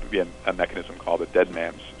via a mechanism called a dead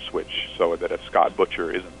man's switch, so that if Scott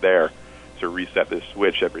Butcher isn't there to reset this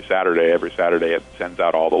switch every Saturday it sends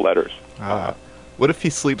out all the letters. What if he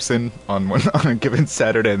sleeps in on a given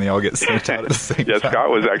Saturday and they all get sent out at the same time?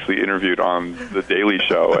 Scott was actually interviewed on The Daily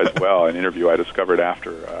Show as well, an interview I discovered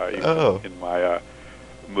after in my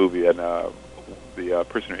movie, and the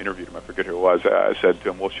person who interviewed him, I forget who it was, said to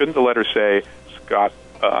him, well, shouldn't the letter say, Scott,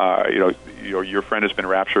 your friend has been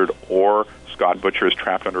raptured, or Scott Butcher is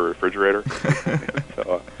trapped under a refrigerator?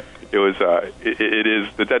 So it was, it is,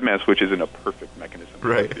 the dead man switch isn't a perfect mechanism.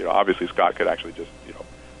 Right. Obviously Scott could actually just,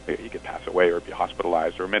 he could pass away or be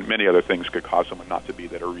hospitalized, or many other things could cause someone not to be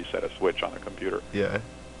there to reset a switch on a computer. Yeah.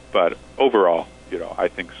 But overall, I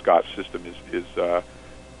think Scott's system is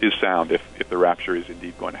sound. If the rapture is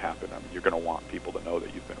indeed going to happen, you're going to want people to know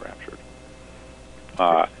that you've been raptured.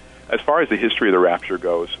 As far as the history of the rapture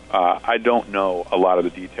goes, I don't know a lot of the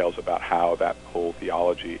details about how that whole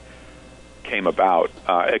theology came about,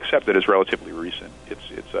 except that it's relatively recent.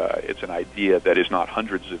 It's an idea that is not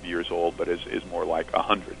hundreds of years old, but is more like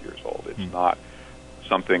 100 years old. It's not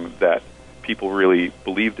something that people really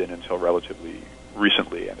believed in until relatively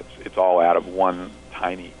recently, and it's all out of one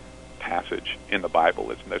tiny passage in the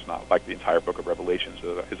Bible. There's not like the entire book of Revelations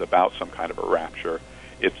is about some kind of a rapture.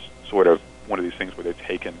 It's sort of one of these things where they've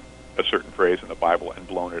taken a certain phrase in the Bible and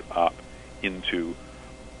blown it up into,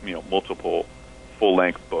 multiple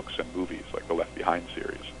full-length books and movies, like the Left Behind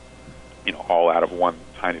series, all out of one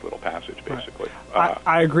tiny little passage, basically. Right.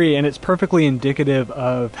 I agree, and it's perfectly indicative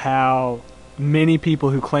of how many people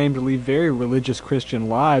who claim to lead very religious Christian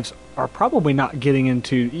lives are probably not getting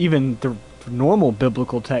into even the normal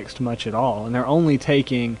biblical text much at all, and they're only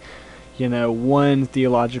taking, one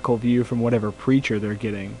theological view from whatever preacher they're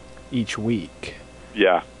getting each week.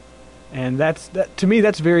 Yeah. And to me,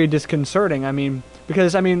 that's very disconcerting.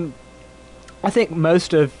 Because I think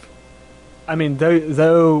most of, though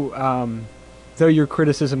your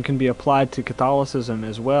criticism can be applied to Catholicism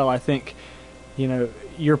as well, I think,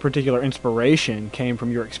 your particular inspiration came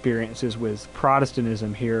from your experiences with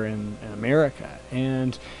Protestantism here in America.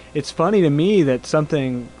 And it's funny to me that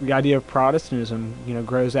the idea of Protestantism,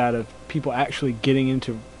 grows out of people actually getting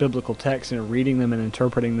into biblical texts and reading them and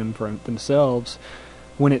interpreting them for themselves,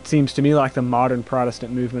 when it seems to me like the modern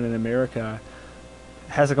Protestant movement in America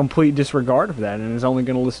has a complete disregard of that and is only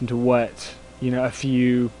going to listen to what a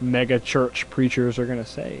few mega church preachers are going to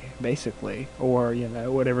say, basically, or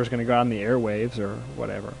whatever's going to go on the airwaves or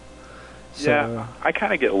whatever. Yeah, I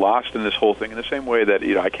kind of get lost in this whole thing in the same way that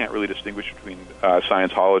I can't really distinguish between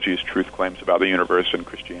Scientology's truth claims about the universe and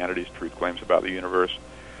Christianity's truth claims about the universe.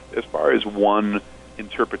 As far as one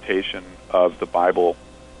interpretation of the Bible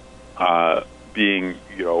being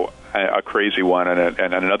a crazy one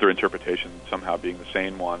and another interpretation somehow being the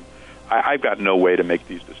sane one, I've got no way to make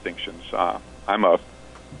these distinctions. I'm a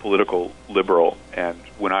political liberal, and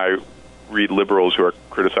when I read liberals who are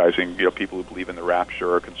criticizing people who believe in the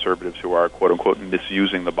rapture or conservatives who are quote unquote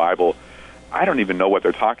misusing the Bible, I don't even know what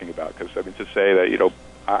they're talking about. Because to say that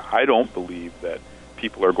I don't believe that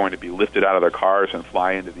people are going to be lifted out of their cars and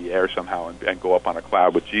fly into the air somehow and go up on a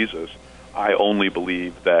cloud with Jesus. I only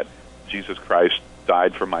believe that Jesus Christ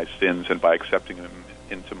died for my sins, and by accepting him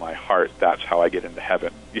into my heart, that's how I get into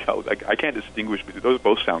heaven. I can't distinguish between those.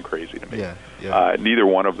 Both sound crazy to me. Yeah. Neither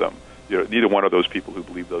one of them. Neither one of those people who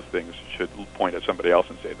believe those things should point at somebody else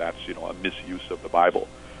and say that's a misuse of the Bible.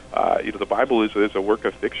 The Bible is a work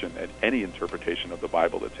of fiction, and any interpretation of the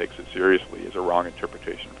Bible that takes it seriously is a wrong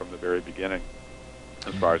interpretation from the very beginning,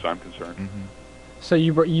 as far as I'm concerned. Mm-hmm. So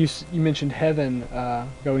you mentioned heaven,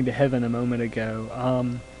 going to heaven a moment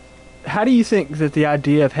ago. How do you think that the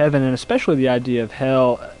idea of heaven, and especially the idea of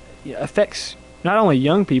hell, affects not only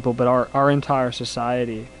young people but our entire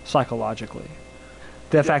society psychologically?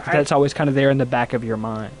 The fact that that's always kind of there in the back of your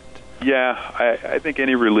mind. Yeah, I think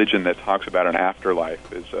any religion that talks about an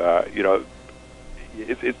afterlife is,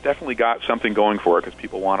 it's definitely got something going for it because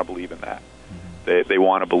people want to believe in that. They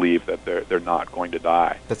want to believe that they're not going to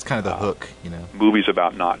die. That's kind of the hook, Movies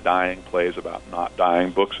about not dying, plays about not dying,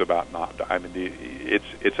 books about not dying.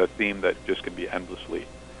 It's a theme that just can be endlessly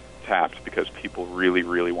tapped because people really,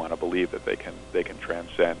 really want to believe that they can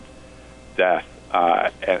transcend death.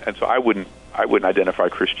 And so I wouldn't identify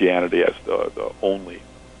Christianity as the only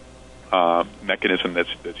mechanism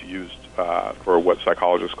that's used for what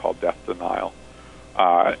psychologists call death denial.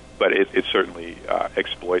 But it certainly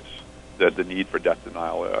exploits the need for death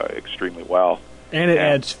denial extremely well. And it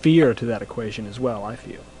adds fear to that equation as well, I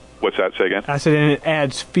feel. What's that? Say again? I said, and it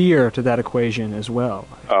adds fear to that equation as well.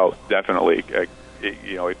 Oh, definitely.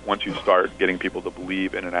 Once you start getting people to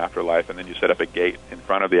believe in an afterlife, and then you set up a gate in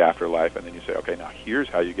front of the afterlife, and then you say, okay, now here's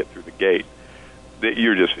how you get through the gate,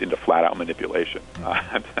 you're just into flat-out manipulation.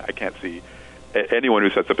 I can't see anyone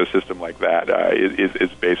who sets up a system like that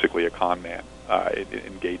is basically a con man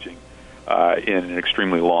engaging in an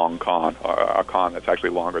extremely long con, a con that's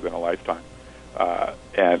actually longer than a lifetime.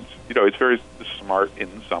 And it's very smart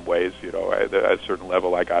in some ways. At a certain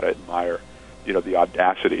level, I gotta admire, the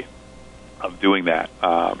audacity of doing that.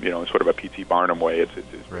 In sort of a P.T. Barnum way. It's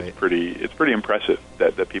right. It's pretty impressive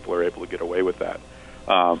that people are able to get away with that.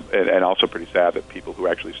 And also pretty sad that people who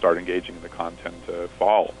actually start engaging in the con tend to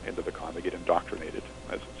fall into the con. They get indoctrinated.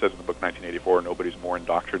 As it says in the book 1984, nobody's more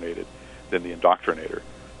indoctrinated than the indoctrinator.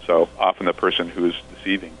 So often the person who's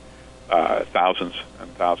deceiving thousands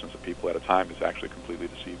and thousands of people at a time is actually completely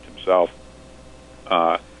deceived himself.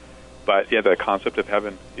 But the concept of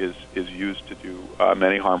heaven is used to do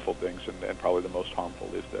many harmful things, and probably the most harmful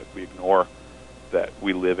is that we ignore that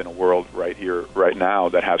we live in a world right here, right now,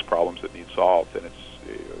 that has problems that need solved, and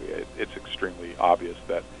it's extremely obvious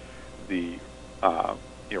that the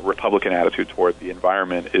Republican attitude toward the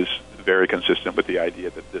environment is very consistent with the idea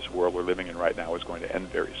that this world we're living in right now is going to end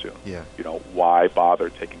very soon. Yeah. Why bother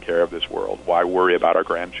taking care of this world? Why worry about our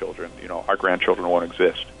grandchildren? Our grandchildren won't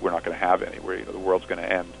exist. We're not going to have any. The world's going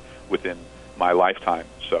to end within my lifetime.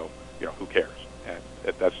 So, who cares? And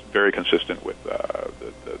that's very consistent with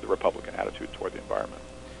the Republican attitude toward the environment.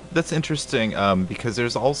 That's interesting because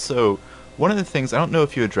there's also one of the things, I don't know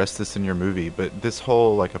if you addressed this in your movie, but this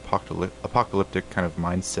whole like apocalyptic kind of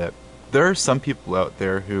mindset. There are some people out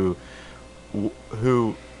there who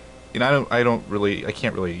I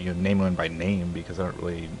can't really name one by name because I don't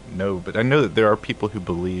really know, but I know that there are people who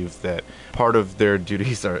believe that part of their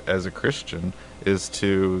duties as a Christian is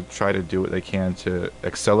to try to do what they can to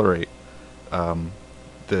accelerate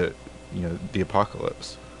the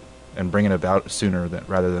apocalypse and bring it about sooner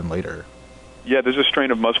rather than later. Yeah, there's a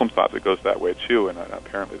strain of Muslim thought that goes that way too, and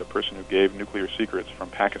apparently the person who gave nuclear secrets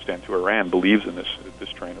from Pakistan to Iran believes in this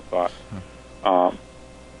train of thought.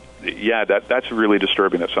 Yeah, that's really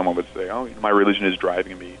disturbing that someone would say, "Oh, my religion is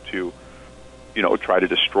driving me to, try to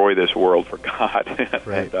destroy this world for God."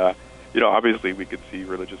 Right. And obviously we could see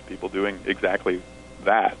religious people doing exactly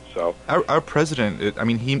that. So our president,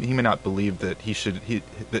 he may not believe that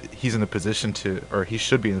that he's in the position to, or he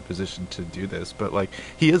should be in the position to do this, but like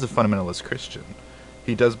he is a fundamentalist Christian.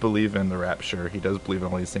 He does believe in the rapture. He does believe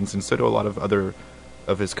in all these things, and so do a lot of other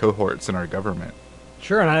of his cohorts in our government.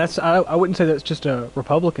 Sure, and I wouldn't say that's just a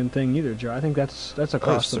Republican thing either, Joe. I think that's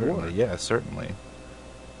across the board. Yeah, certainly.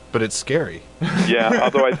 But it's scary. Yeah,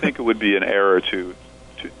 although I think it would be an error to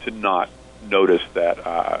not notice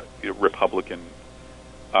that Republican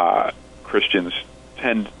Christians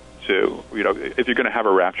tend to, if you're going to have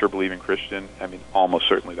a rapture-believing Christian, almost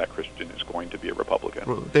certainly that Christian is going to be a Republican.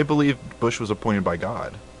 Well, they believe Bush was appointed by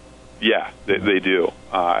God. Yeah, they do.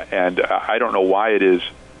 And I don't know why it is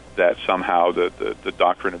that somehow the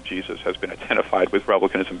doctrine of Jesus has been identified with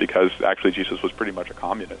republicanism, because actually Jesus was pretty much a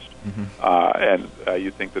communist. Mm-hmm. And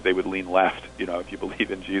you think that they would lean left, if you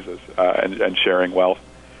believe in Jesus and sharing wealth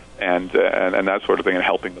and that sort of thing, and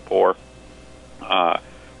helping the poor.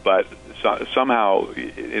 But somehow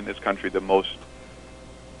in this country, the most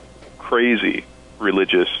crazy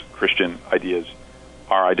religious Christian ideas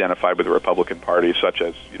are identified with the Republican Party, such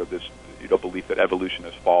as this belief that evolution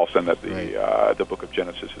is false and that the Book of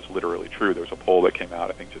Genesis is literally true. There was a poll that came out,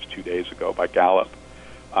 I think, just 2 days ago by Gallup,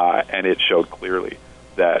 and it showed clearly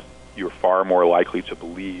that you're far more likely to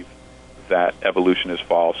believe that evolution is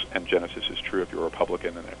false and Genesis is true if you're a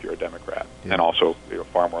Republican than if you're a Democrat. Yeah. And also,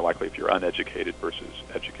 far more likely if you're uneducated versus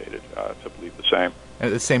educated to believe the same. And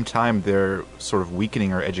at the same time, they're sort of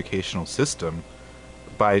weakening our educational system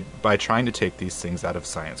by trying to take these things out of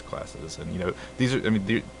science classes. And these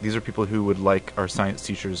are people who would like our science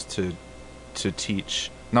teachers to teach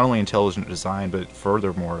not only intelligent design, but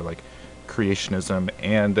furthermore like creationism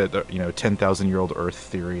and 10,000-year-old Earth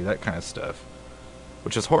theory, that kind of stuff,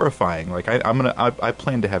 which is horrifying. Like I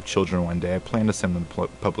plan to have children one day. I plan to send them to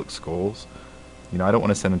public schools. I don't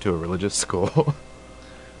want to send them to a religious school,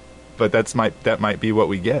 but that might be what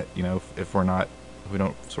we get. If we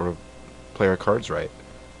don't sort of play our cards right.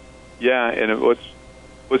 Yeah, and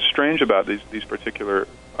what's strange about these particular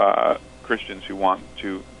Christians who want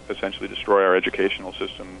to essentially destroy our educational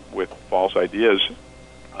system with false ideas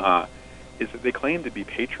is that they claim to be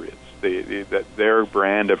patriots. That their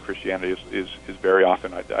brand of Christianity is very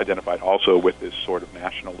often identified also with this sort of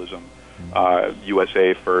nationalism,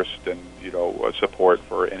 USA first, and support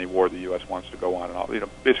for any war the U.S. wants to go on, and all.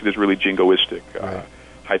 Basically this really jingoistic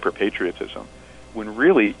hyper patriotism. When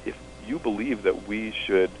really, if you believe that we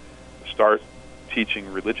should start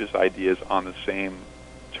teaching religious ideas on the same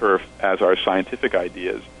turf as our scientific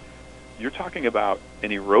ideas, you're talking about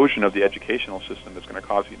an erosion of the educational system that's going to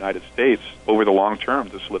cause the United States over the long term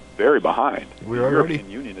to slip very behind. The European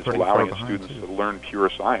Union is allowing its students to learn pure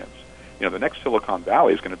science. The next Silicon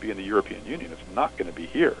Valley is going to be in the European Union. It's not going to be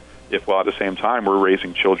here. While at the same time we're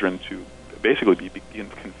raising children to basically be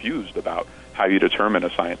confused about how you determine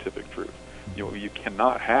a scientific truth. You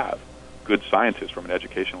cannot have good scientists from an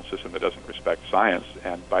educational system that doesn't respect science,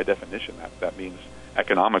 and by definition that means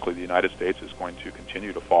economically the United States is going to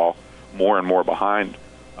continue to fall more and more behind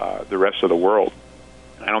the rest of the world.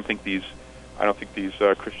 And I don't think these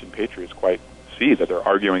Christian patriots quite see that they're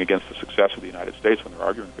arguing against the success of the United States when they're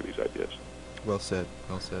arguing for these ideas. Well said.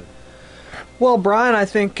 Well said. Well, Brian, I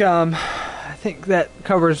think that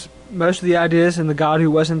covers most of the ideas in The God Who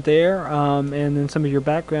Wasn't There, and then some of your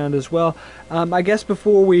background as well. I guess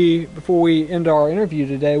before we end our interview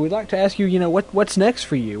today, we'd like to ask you, what's next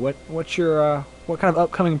for you? What kind of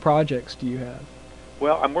upcoming projects do you have?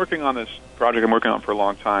 Well, I'm working on this project I'm working on for a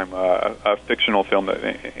long time, a fictional film that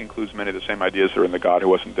includes many of the same ideas that are in The God Who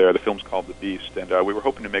Wasn't There. The film's called The Beast, and we were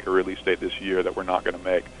hoping to make a release date this year that we're not going to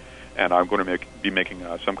make, and I'm going to be making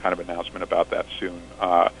some kind of announcement about that soon.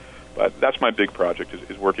 But that's my big project,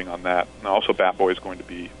 is working on that. And also Batboy is going to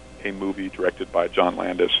be a movie directed by John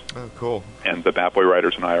Landis. Oh, cool. And the Batboy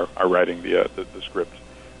writers and I are writing the script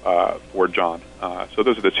for John. So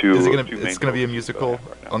those are the two. It's going to be a musical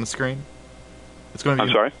on the screen? I'm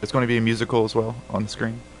sorry? It's going to be a musical as well on the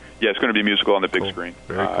screen? Yeah, it's going to be a musical on the big cool. screen.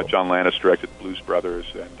 Very cool. John Landis directed Blues Brothers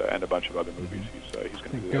and a bunch of other movies. He's going to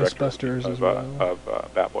be the Ghostbusters director as well. of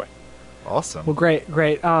Batboy. Awesome. Well, great.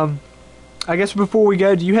 I guess before we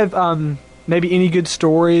go, do you have maybe any good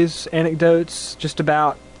stories, anecdotes, just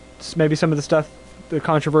about maybe some of the stuff, the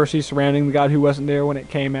controversy surrounding The God Who Wasn't There when it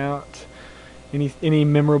came out? Any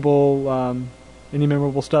memorable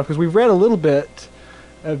stuff? Because we've read a little bit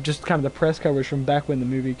of just kind of the press coverage from back when the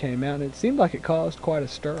movie came out, and it seemed like it caused quite a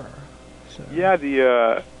stir. So. Yeah,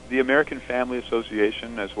 the American Family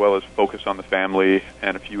Association, as well as Focus on the Family,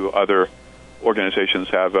 and a few other organizations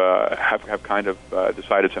have kind of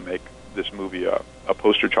decided to make this movie a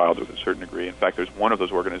poster child to a certain degree. In fact, there's one of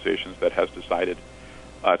those organizations that has decided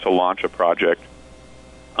to launch a project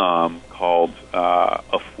called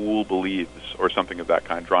A Fool Believes, or something of that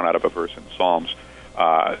kind, drawn out of a verse in Psalms.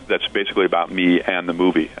 That's basically about me and the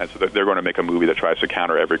movie, and so they're going to make a movie that tries to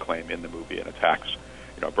counter every claim in the movie and attacks,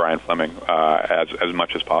 Brian Fleming as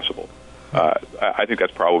much as possible. I think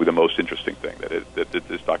that's probably the most interesting thing, that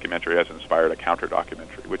this documentary has inspired a counter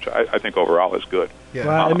documentary, which I think overall is good. Yeah.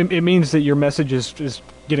 Well, it means that your message is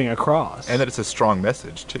getting across, and that it's a strong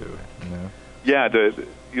message too. Yeah,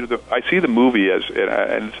 I see the movie as,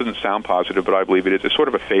 and this doesn't sound positive, but I believe it is. It's sort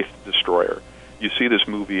of a faith destroyer. You see this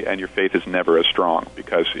movie, and your faith is never as strong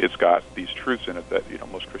because it's got these truths in it that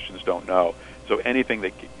most Christians don't know. So anything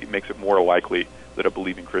that makes it more likely that a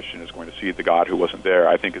believing Christian is going to see the God who wasn't there,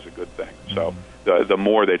 I think is a good thing. So the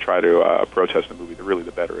more they try to protest the movie,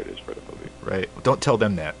 the better it is for the movie. Right. Don't tell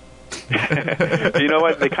them that. You know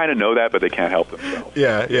what? They kind of know that, but they can't help themselves.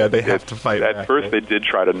 Yeah, they have to fight At back, first, right? they did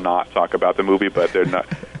try to not talk about the movie, but they're not.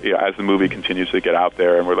 As the movie continues to get out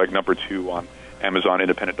there, and we're like number 2 on Amazon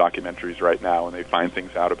independent documentaries right now, and they find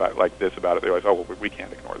things out about it, they're like, oh, well, we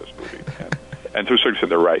can't ignore this movie. And to a certain extent,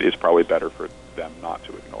 they're right. It's probably better for them not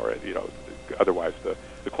to ignore it. Otherwise, the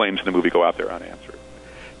claims in the movie go out there unanswered.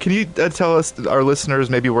 Can you tell us, our listeners,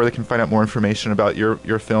 maybe where they can find out more information about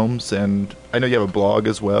your films? And I know you have a blog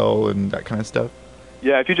as well and that kind of stuff.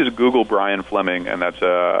 Yeah, if you just Google Brian Fleming, and that's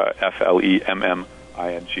Fleming,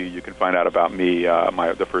 you can find out about me.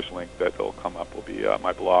 The first link that will come up will be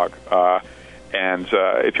my blog. And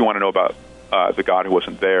if you want to know about The God Who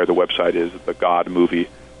Wasn't There, the website is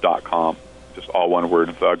thegodmovie.com. Just all one word,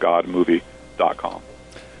 thegodmovie.com.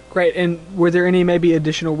 Great. And were there any maybe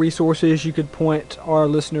additional resources you could point our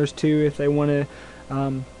listeners to if they want to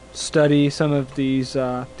study some of these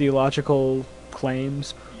theological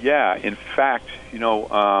claims? Yeah. In fact,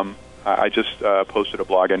 I just posted a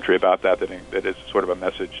blog entry about that is sort of a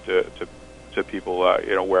message to people,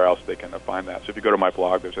 where else they can find that. So if you go to my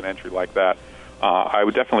blog, there's an entry like that. I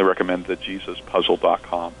would definitely recommend the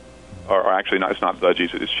JesusPuzzle.com. Or actually, it's not the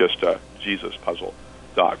Jesus, it's just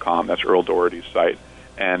JesusPuzzle.com. That's Earl Doherty's site.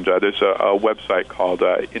 And there's a website called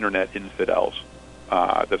Internet Infidels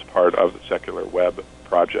that's part of the Secular Web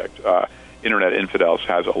Project. Internet Infidels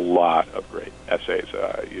has a lot of great essays.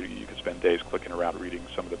 You can spend days clicking around reading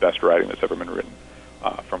some of the best writing that's ever been written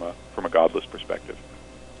from a godless perspective.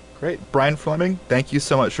 Great. Brian Fleming, thank you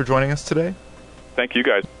so much for joining us today. Thank you,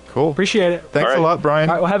 guys. Cool. Appreciate it. Thanks a lot, Brian.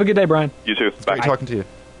 All right, well, have a good day, Brian. You too. Bye. Great talking to you.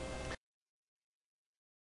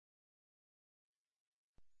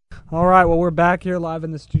 All right, well, we're back here live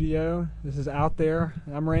in the studio. This is Out There.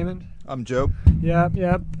 I'm Raymond. I'm Joe.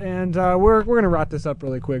 Yep. And we're going to wrap this up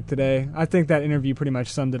really quick today. I think that interview pretty much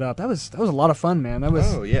summed it up. That was a lot of fun, man. That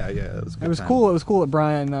was. Oh yeah. It was. It was cool. It was cool that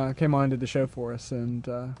Brian came on and did the show for us, and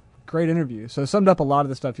great interview. So it summed up a lot of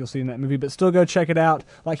the stuff you'll see in that movie. But still, go check it out.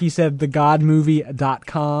 Like he said,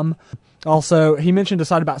 thegodmovie.com. Also, he mentioned a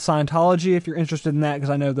site about Scientology if you're interested in that,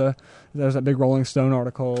 because I know there's that big Rolling Stone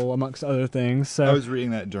article, amongst other things. So I was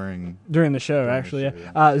reading that during the show, actually.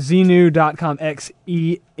 Xenu.com,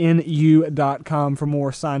 Xenu.com for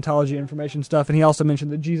more Scientology information stuff. And he also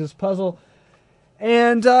mentioned the Jesus Puzzle.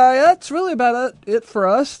 And that's really about it for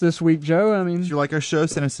us this week, Joe. I mean, if you like our show,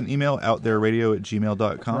 send us an email,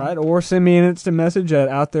 outthereradio@gmail.com. Right, or send me an instant message at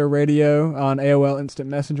Out There Radio on AOL Instant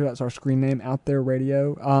Messenger. That's our screen name, Out There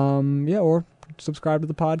Radio. Or subscribe to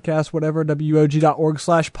the podcast, whatever,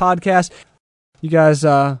 WOG.org/podcast. You guys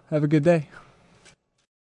have a good day.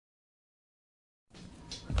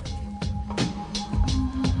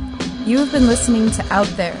 You have been listening to Out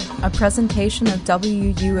There, a presentation of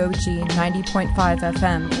WUOG 90.5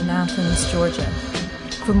 FM in Athens, Georgia.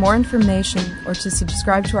 For more information or to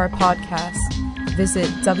subscribe to our podcast, visit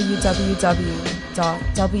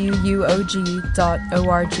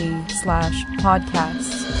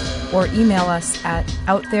www.wuog.org/podcasts or email us at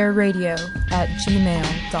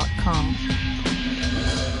outthereradio@gmail.com.